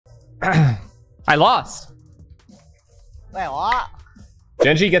I lost. Wait, what?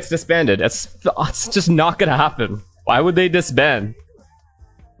 GENG gets disbanded. It's just not gonna happen. Why would they disband?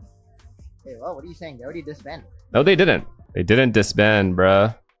 Wait, what are you saying? They already disbanded. No, they didn't. They didn't disband,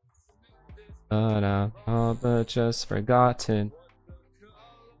 bruh. But just forgotten.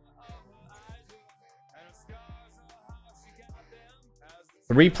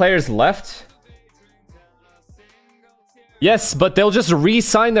 Three players left? Yes, but they'll just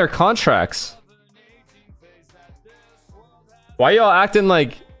re-sign their contracts. Why y'all acting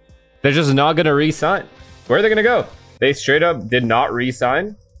like they're just not gonna re-sign? Where are they gonna go? They straight up did not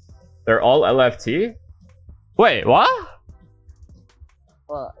re-sign? They're all LFT? Wait, what?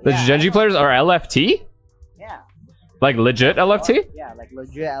 Well, The yeah, GENG players are LFT? Yeah. Like legit LFT? Yeah, like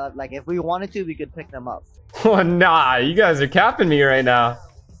legit. Like if we wanted to, we could pick them up. Oh, nah, you guys are capping me right now.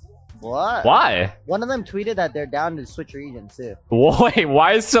 What? Why? One of them tweeted that they're down to switch regions too. Wait,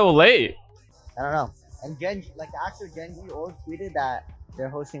 why is so late? I don't know. And Gen, like the actual Gen Z org tweeted that they're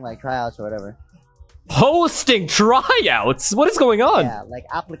hosting like tryouts or whatever. Hosting tryouts? What is going on? Yeah, like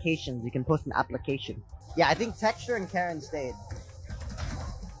applications. You can post an application. Yeah, I think Texture and Karen stayed.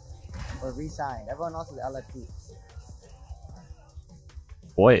 Or re-signed. Everyone else is LFT.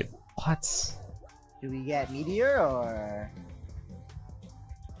 Wait, what? Do we get Meteor or...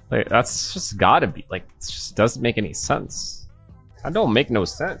 Like, that's just gotta be, like, it just doesn't make any sense. That don't make no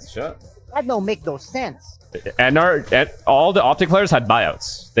sense, shut. That don't make no sense. And all the Optic players had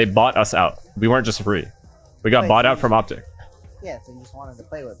buyouts. They bought us out. We weren't just free. We got bought out from Optic. Yeah, so you just wanted to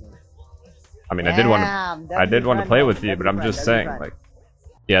play with me. I mean, I did want to play with you, but I'm just saying, like,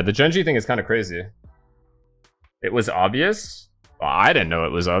 yeah, the GENG thing is kind of crazy. It was obvious. Well, I didn't know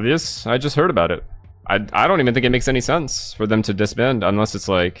it was obvious. I just heard about it. I don't even think it makes any sense for them to disband unless it's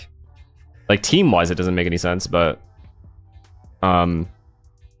like team-wise it doesn't make any sense, but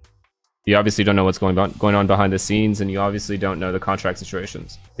you obviously don't know what's going on behind the scenes, and you obviously don't know the contract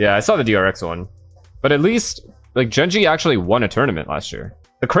situations. Yeah, I saw the DRX one, but at least like GENG actually won a tournament last year.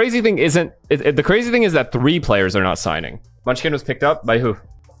 The crazy thing is that 3 players are not signing. Munchkin was picked up by who?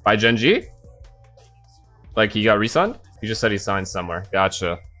 By GENG? Like he got re-signed? You just said he signed somewhere.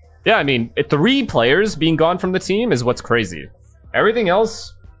 Gotcha. Yeah, I mean, 3 players being gone from the team is what's crazy. Everything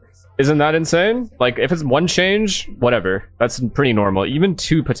else isn't that insane. Like, if it's 1 change, whatever. That's pretty normal. Even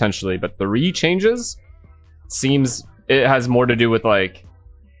 2 potentially, but 3 changes seems it has more to do with like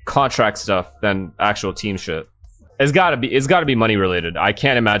contract stuff than actual team shit. It's gotta be money related. I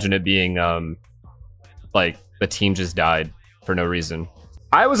can't imagine it being like the team just died for no reason.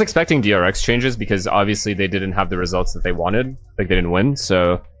 I was expecting DRX changes because obviously they didn't have the results that they wanted. Like they didn't win,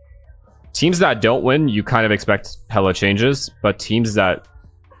 so teams that don't win, you kind of expect hella changes, but teams that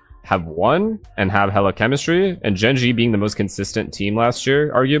have won and have hella chemistry, and GENG being the most consistent team last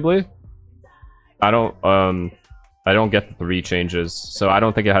year, arguably, I don't get the 3 changes, so I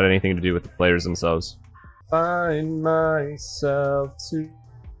don't think it had anything to do with the players themselves. Find myself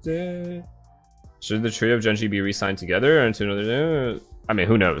today. Should the trio of GENG be re-signed together and to another? I mean,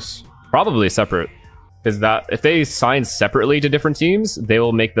 who knows? Probably separate. Because that if they sign separately to different teams, they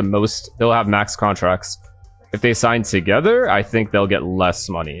will make the most. They'll have max contracts. If they sign together, I think they'll get less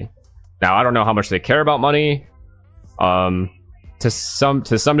money. Now, I don't know how much they care about money. To some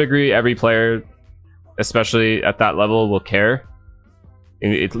degree, every player, especially at that level, will care.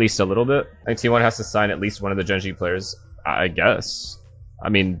 At least a little bit. I think T1 has to sign at least one of the GENG players, I guess. I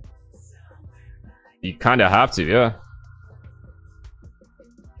mean, you kind of have to, yeah.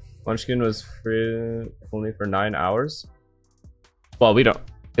 Munchkin was free only for 9 hours. Well, we don't.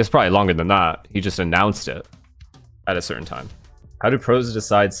 It's probably longer than that. He just announced it at a certain time. How do pros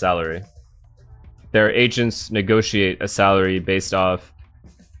decide salary? Their agents negotiate a salary based off.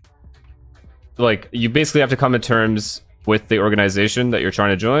 Like, you basically have to come to terms with the organization that you're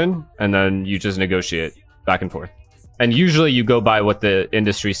trying to join, and then you just negotiate back and forth. And usually you go by what the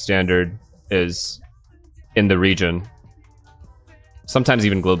industry standard is in the region. Sometimes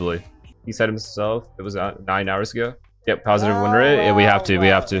even globally. He said himself, it was 9 hours ago. Yep, positive win rate. Yeah, we have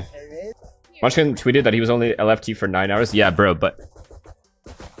to. Munchkin tweeted that he was only LFT for 9 hours. Yeah, bro, but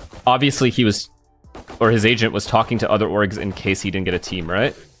obviously he was, or his agent was talking to other orgs in case he didn't get a team,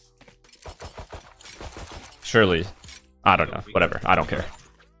 right? Surely. I don't know. Whatever. I don't care.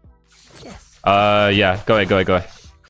 Yeah, go ahead.